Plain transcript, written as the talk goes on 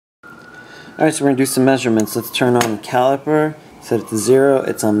Alright, so we're going to do some measurements. Let's turn on the caliper, set it to 0,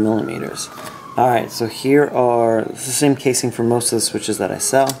 it's on millimeters. Alright, so here are the same casing for most of the switches that I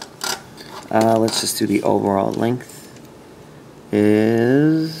sell. Let's just do the overall length.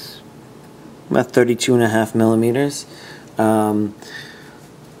 Is about 32.5 millimeters.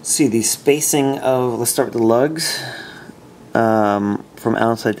 See the spacing of, let's start with the lugs. From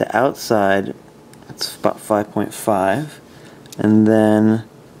outside to outside, it's about 5.5. And then,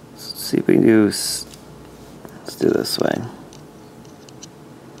 let's see if we can do, let's do it this way.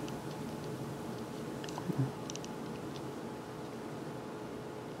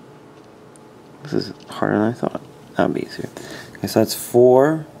 This is harder than I thought. That would be easier. Okay, so that's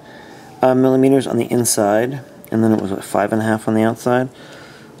 4 millimeters on the inside, and then it was what, 5.5 on the outside.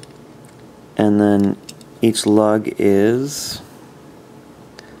 And then each lug is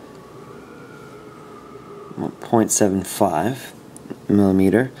 0.75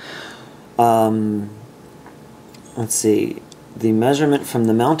 millimeter. Let's see, the measurement from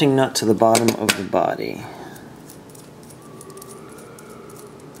the mounting nut to the bottom of the body.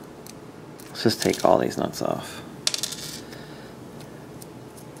 Let's just take all these nuts off.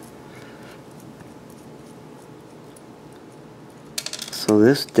 So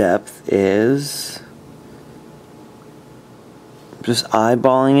this depth is, just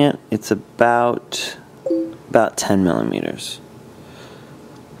eyeballing it, it's about 10 millimeters.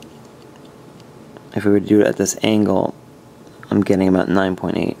 If we were to do it at this angle, I'm getting about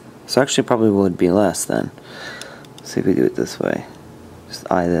 9.8. So actually probably would be less then. Let's see if we do it this way. Just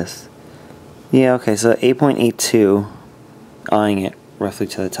eye this. Yeah, okay, so 8.82, eyeing it roughly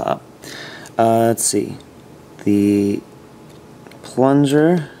to the top. Let's see. The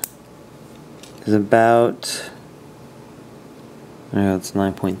plunger is about, it's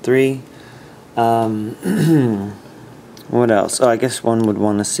 9.3. What else? Oh, I guess one would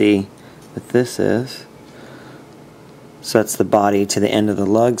want to see what this is. So that's the body to the end of the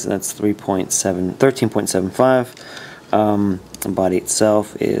lugs, and that's 13.75. The body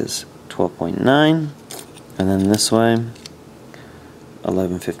itself is 12.9, and then this way,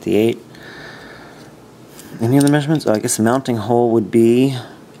 11.58. Any other measurements? Oh, I guess the mounting hole would be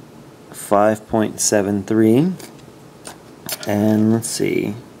 5.73. And let's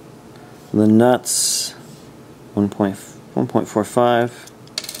see, the nuts, 1.45.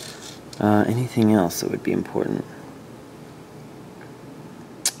 Anything else that would be important?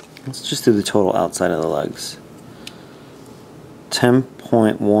 Let's just do the total outside of the lugs.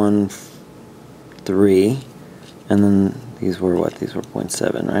 10.13, and then these were what? These were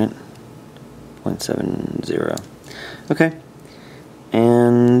 0.7, right? 0.70. Okay,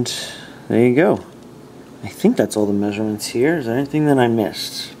 and there you go. I think that's all the measurements here. Is there anything that I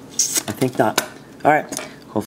missed? I think not. Alright.